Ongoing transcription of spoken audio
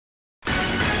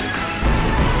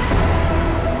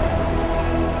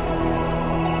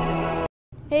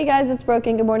Hey guys, it's Brooke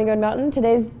and good morning, Red Mountain.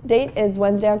 Today's date is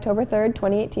Wednesday, October 3rd,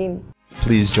 2018.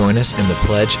 Please join us in the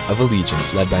Pledge of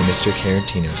Allegiance led by Mr.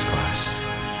 Carantino's class.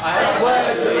 I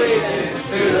pledge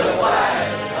allegiance to the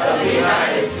flag of the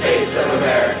United States of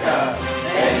America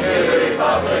and to the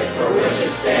republic for which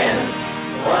it stands,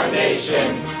 one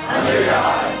nation, under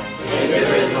God,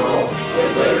 indivisible,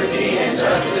 with liberty and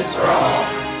justice for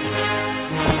all.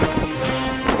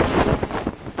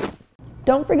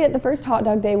 Don't forget the first hot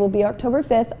dog day will be October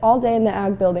 5th, all day in the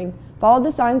Ag Building. Follow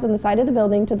the signs on the side of the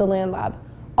building to the Land Lab.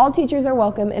 All teachers are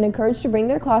welcome and encouraged to bring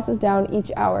their classes down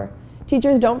each hour.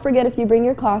 Teachers, don't forget if you bring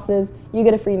your classes, you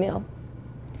get a free meal.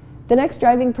 The next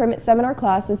driving permit seminar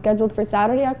class is scheduled for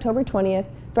Saturday, October 20th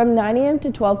from 9 a.m.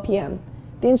 to 12 p.m.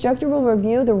 The instructor will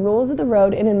review the rules of the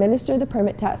road and administer the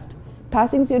permit test.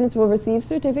 Passing students will receive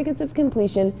certificates of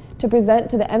completion to present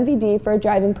to the MVD for a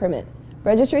driving permit.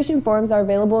 Registration forms are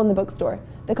available in the bookstore.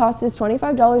 The cost is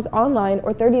 $25 online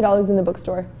or $30 in the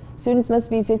bookstore. Students must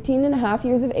be 15.5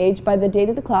 years of age by the date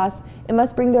of the class and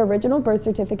must bring their original birth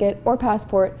certificate or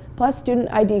passport plus student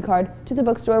ID card to the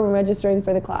bookstore when registering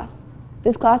for the class.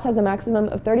 This class has a maximum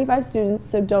of 35 students,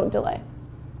 so don't delay.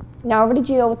 Now over to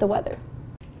Gio with the weather.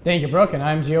 Thank you, Brooke, and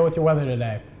I'm Gio with your weather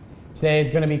today. Today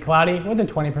is going to be cloudy with a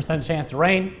 20% chance of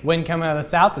rain, wind coming out of the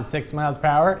south at 6 miles per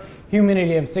hour,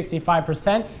 humidity of 65%,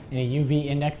 and a UV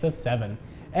index of 7.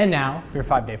 And now for your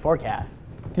 5-day forecast.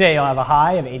 Today you'll have a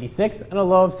high of 86 and a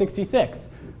low of 66.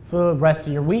 For the rest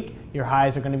of your week, your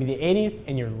highs are going to be the 80s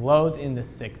and your lows in the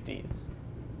 60s.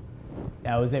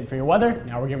 That was it for your weather.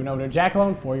 Now we're giving over to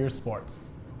Jacqueline for your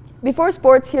sports. Before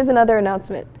sports, here's another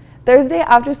announcement. Thursday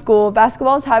after school,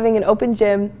 basketball is having an open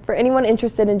gym for anyone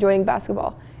interested in joining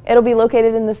basketball. It'll be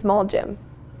located in the small gym.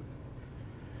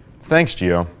 Thanks,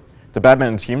 Gio. The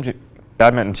badminton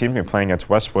team will be playing against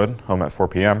Westwood, home at 4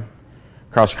 p.m.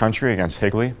 Cross country against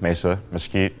Higley, Mesa,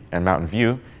 Mesquite, and Mountain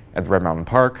View at the Red Mountain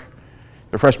Park.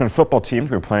 The freshman football team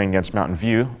will be playing against Mountain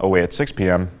View away at 6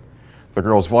 p.m. The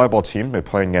girls volleyball team will be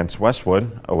playing against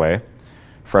Westwood away.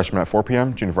 Freshmen at 4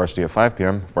 p.m., junior varsity at 5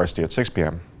 p.m., varsity at 6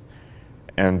 p.m.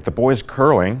 And the boys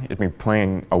curling will be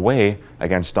playing away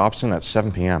against Dobson at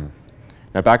 7 p.m.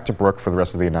 Now back to Brooke for the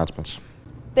rest of the announcements.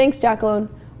 Thanks, Jacqueline.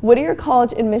 Whittier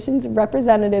College admissions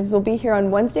representatives will be here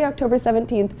on Wednesday, October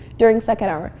 17th during second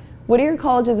hour. Whittier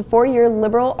College is a 4-year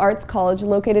liberal arts college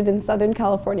located in Southern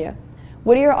California.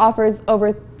 Whittier offers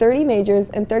over 30 majors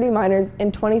and 30 minors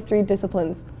in 23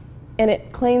 disciplines, and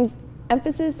it claims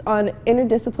emphasis on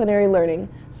interdisciplinary learning.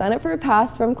 Sign up for a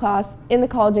pass from class in the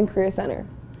College and Career Center.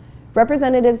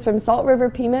 Representatives from Salt River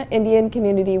Pima Indian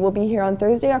community will be here on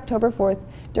Thursday, October 4th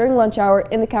during lunch hour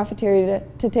in the cafeteria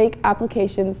to take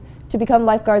applications to become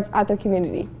lifeguards at their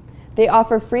community. They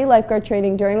offer free lifeguard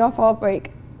training during our fall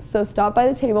break, so stop by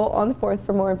the table on the 4th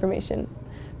for more information.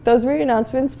 Those were your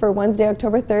announcements for Wednesday,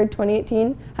 October 3rd,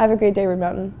 2018. Have a great day, Red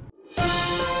Mountain.